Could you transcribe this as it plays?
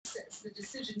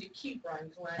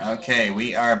Okay,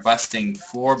 we are busting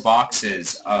 4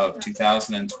 boxes of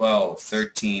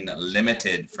 2012-13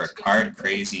 Limited for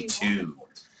CARDCRAZEE2.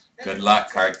 Good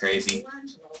luck, CARDCRAZEE.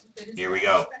 Here we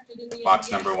go.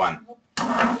 Box number 1.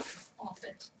 I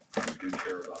do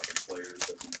care about the players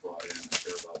that we brought in. I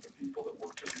care about the people that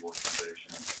work for the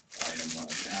organization. I am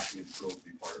happy and thrilled to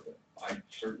be part of it. I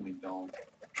certainly don't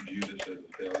view this as a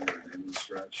failure in any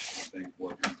stretch. I think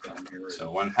what we've done here is,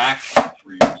 so 1 pack.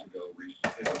 3 years ago,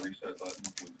 hit the reset button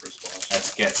with Chris Bosh.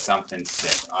 Let's get something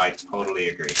sick. I totally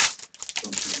agree.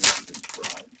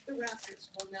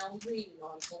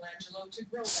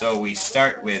 So we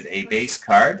start with a base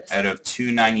card out of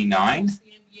 299.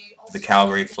 The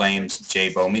Calgary Flames,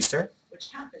 Jay Bouwmeester. Which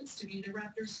happens to be the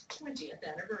Raptors' 20th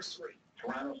anniversary.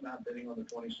 Toronto's not bidding on the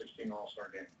 2016 All-Star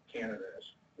game. Canada is.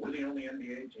 We're the only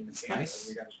NBA team in Canada. Nice.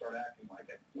 We got to start acting like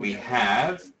it. We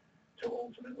have to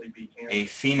ultimately be a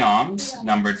Phenoms,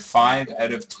 numbered 5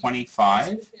 out of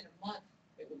 25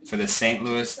 for the St.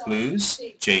 Louis Blues,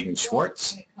 Jaden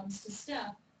Schwartz.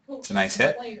 It's a nice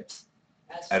hit.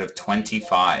 Out of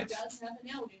 25.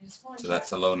 So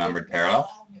that's a low-numbered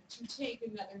parallel.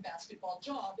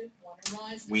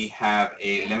 We have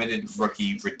a limited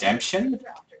rookie redemption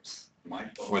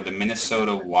for the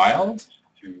Minnesota Wild.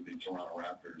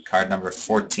 Card number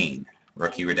 14.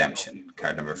 Rookie redemption.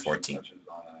 Card number 14.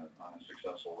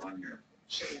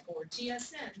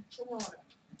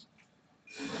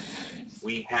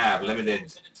 We have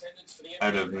limited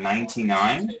out of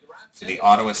 99 for the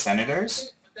Ottawa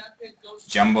Senators.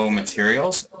 Jumbo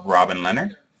Materials, Robin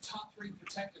Leonard.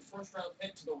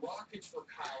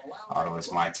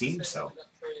 Ottawa's my team, so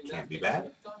can't be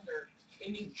bad.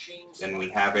 Then we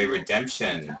have a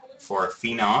redemption for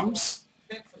Phenoms,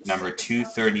 number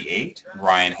 238,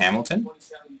 Ryan Hamilton.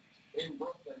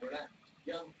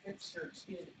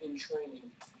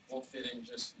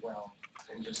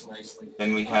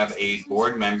 Then we have a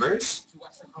board members,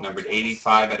 numbered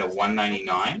 85 out of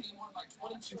 199,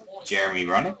 Jeremy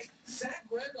Roenick.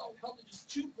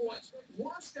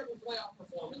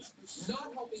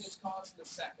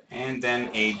 And then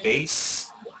a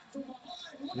base,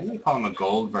 maybe call him a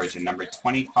gold version, number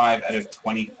 25 out of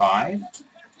 25,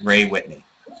 Ray Whitney.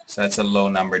 So that's a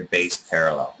low-numbered base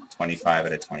parallel, 25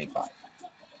 out of 25.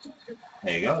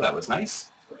 There you go, that was nice.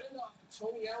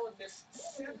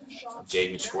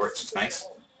 Jaden Schwartz, nice.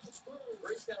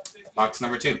 Box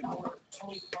number 2.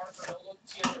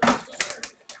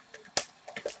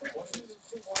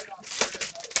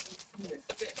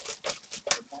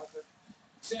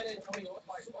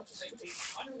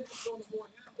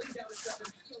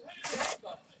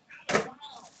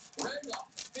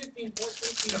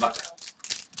 Good luck.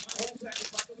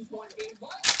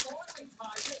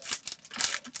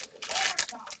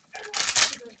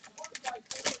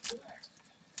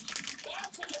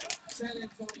 San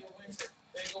Antonio wins it.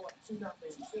 They go up 2-0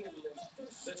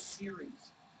 the series.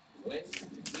 When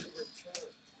we return,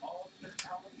 all the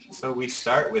talent. So we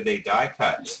start with a die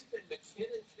cut.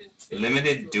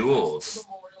 Limited duels.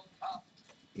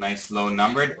 Nice low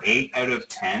numbered, 8 out of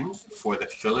 10 for the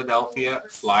Philadelphia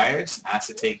Flyers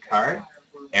acetate card,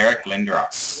 Eric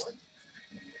Lindros.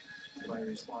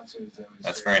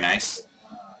 That's very nice.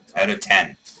 Out of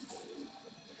 10.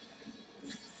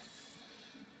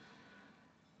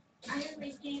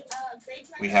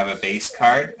 We have a base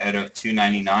card out of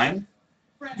 299,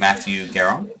 Matthew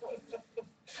Garon.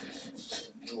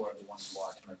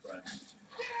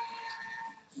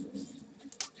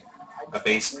 A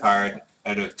base card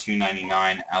out of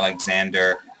 299,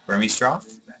 Alexander Burmistrov,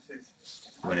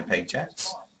 Winnipeg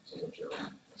Jets.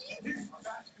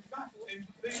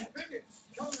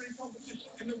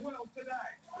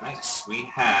 Nice. We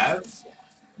have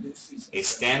a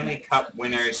Stanley Cup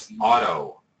winners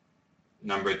auto,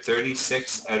 number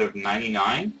 36 out of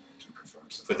 99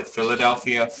 for the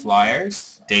Philadelphia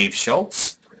Flyers, Dave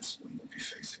Schultz.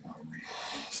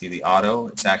 See the auto?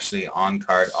 It's actually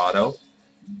on-card auto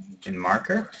in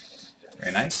marker.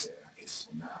 Very nice.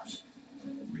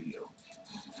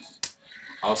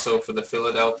 Also for the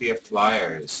Philadelphia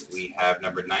Flyers, we have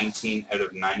number 19 out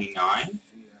of 99,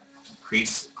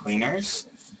 crease cleaners,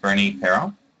 Bernie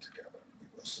Perron.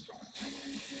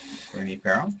 Bernie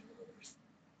Perron.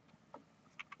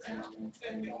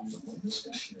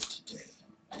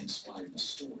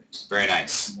 Very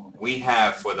nice. We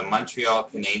have for the Montreal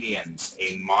Canadiens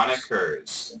a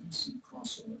Monikers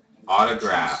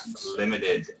autograph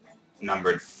limited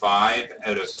numbered 5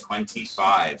 out of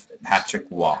 25, Patrick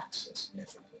Waugh.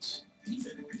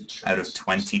 Out of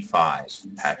 25,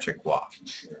 Patrick Waugh.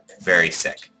 Very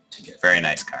sick. Very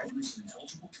nice card.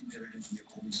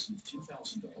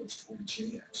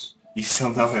 You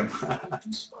still know him.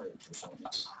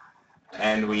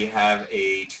 And we have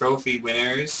a trophy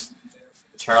winners,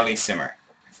 Charlie Simmer,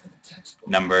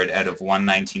 numbered out of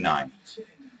 199.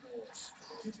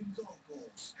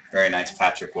 Very nice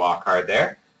Patrick Waugh card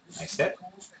there. Nice hit.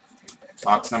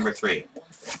 Box number 3.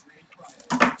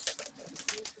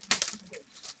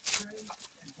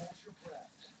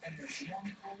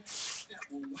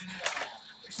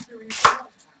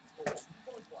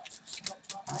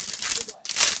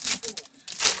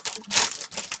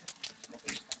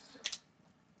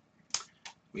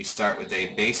 We start with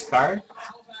a base card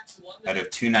out of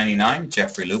 299,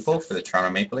 Jeffrey Lupul for the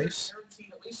Toronto Maple Leafs.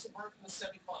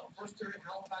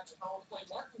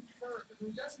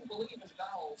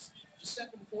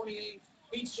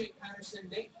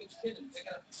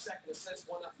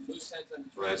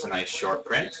 There's a nice short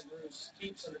print.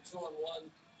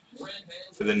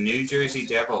 For the New Jersey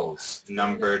Devils,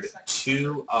 numbered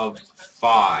 2 of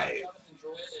 5,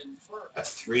 a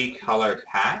 3-color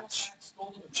patch,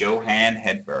 Johan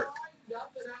Hedberg.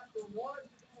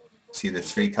 See the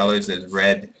 3 colors? There's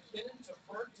red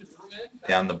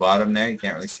down the bottom there. You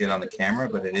can't really see it on the camera,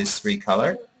 but it is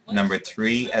 3-color. Number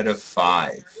 3 out of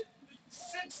 5.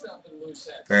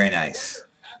 Very nice.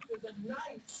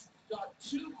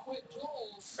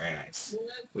 Very nice.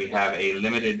 We have a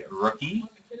limited rookie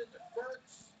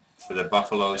for the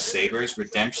Buffalo Sabres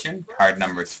Redemption, card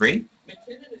number 3.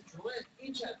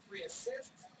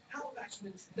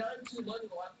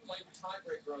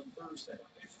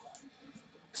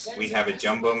 We have a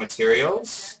jumbo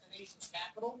materials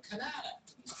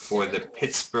for the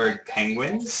Pittsburgh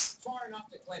Penguins,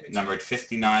 numbered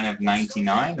 59 of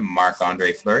 99,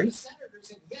 Marc-Andre Fleury.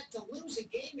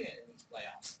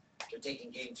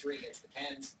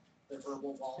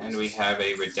 And we have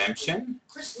a redemption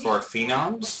for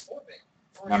Phenoms,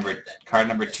 card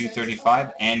number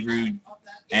 235, Andrew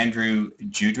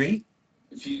Judry.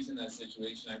 If he's in that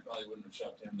situation, I probably wouldn't have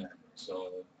shoved him there.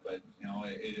 So, but you know,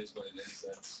 it is what it is.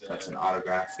 That's an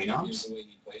autograph Phenoms. The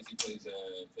way he plays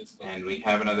And we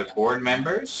have another board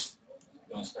members,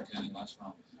 don't expect anything less from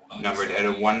him. numbered out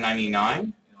of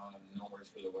 199, No words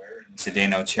for the wear.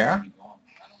 Zdeno Chara.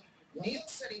 Neil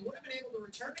said he would have been able to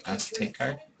return to That's the take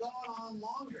card.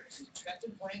 longer.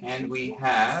 And we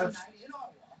have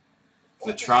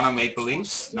the Toronto Maple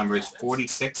Leafs, numbers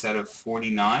 46 out of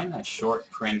 49, a short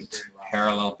print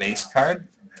parallel base card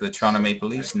for the Toronto Maple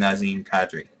Leafs, Nazem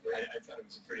Kadri. I thought it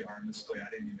was a pretty harmless play. I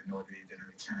didn't even know if he did a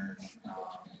return.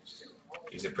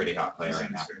 He's a pretty hot player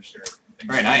right now.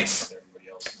 Very nice.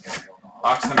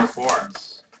 Box number 4.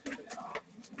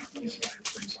 He's a guy who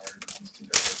plays hard. He's a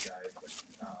competitive guy, but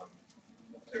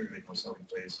everybody knows how he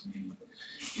plays.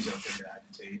 He's out there to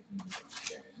agitate.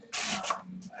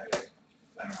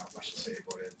 I don't know how much to say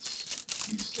about it.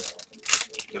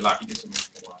 He's Good luck. He gets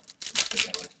a lot.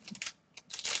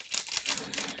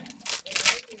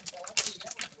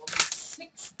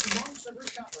 Months of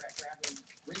recovery after having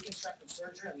reconstructive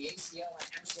surgery on the ACL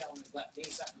and MCL in his left knee,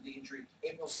 suffered the injury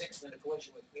April 6th in a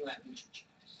collision with Milan Lucic.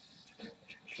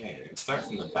 Okay, let's start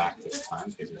from the back this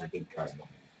time because it's a big card.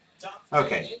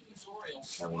 Okay,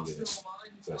 so we'll do this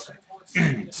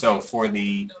way. So for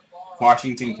the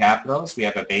Washington Capitals, we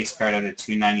have a base card out of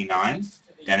 299,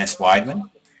 Dennis Weidman.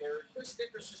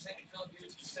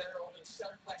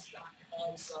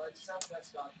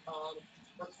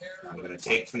 I'm going to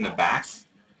take from the back, so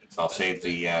I'll save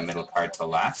the middle card till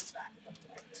last.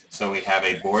 So we have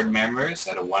a board members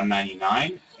at a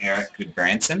 199, Eric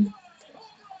Goodbranson.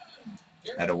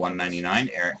 At a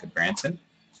 199, Eric Goodbranson.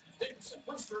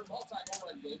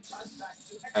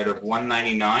 Out of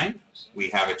 199, we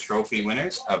have a trophy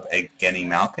winners of Evgeny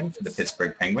Malkin for the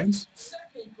Pittsburgh Penguins.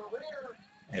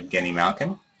 Evgeny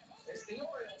Malkin.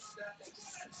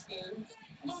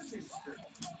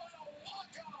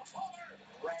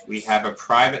 We have a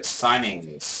private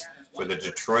signings for the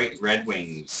Detroit Red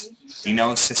Wings,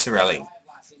 Dino Ciccarelli.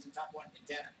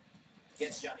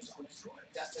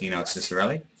 Dino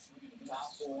Ciccarelli.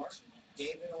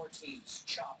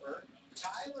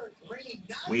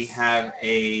 We have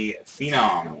a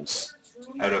Phenoms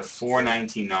out of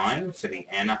 499 for the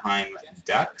Anaheim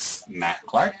Ducks, Matt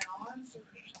Clark.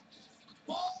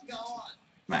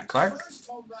 Matt Clark.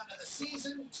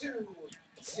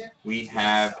 We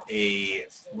have a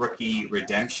rookie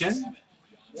redemption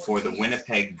for the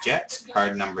Winnipeg Jets,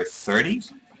 card number 30.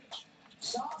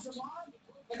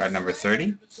 Card number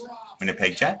 30,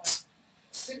 Winnipeg Jets.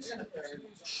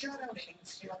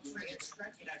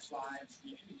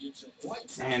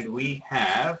 And we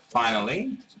have,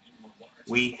 finally,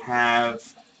 we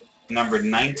have numbered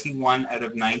 91 out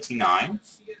of 99.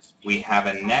 We have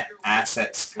a net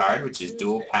assets card, which is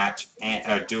dual patch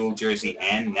and dual jersey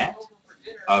and net,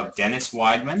 of Dennis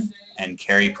Weidman and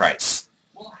Carey Price.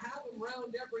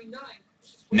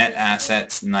 Net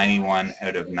assets 91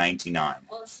 out of 99.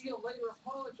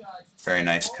 Very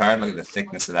nice card. Look at the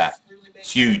thickness of that.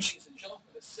 It's huge.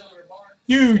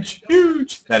 Huge,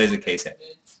 huge. That is a case hit.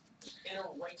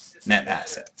 Net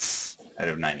assets out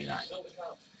of 99.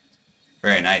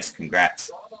 Very nice.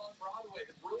 Congrats.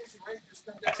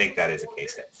 I think that is a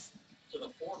case hit.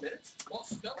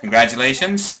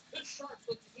 Congratulations.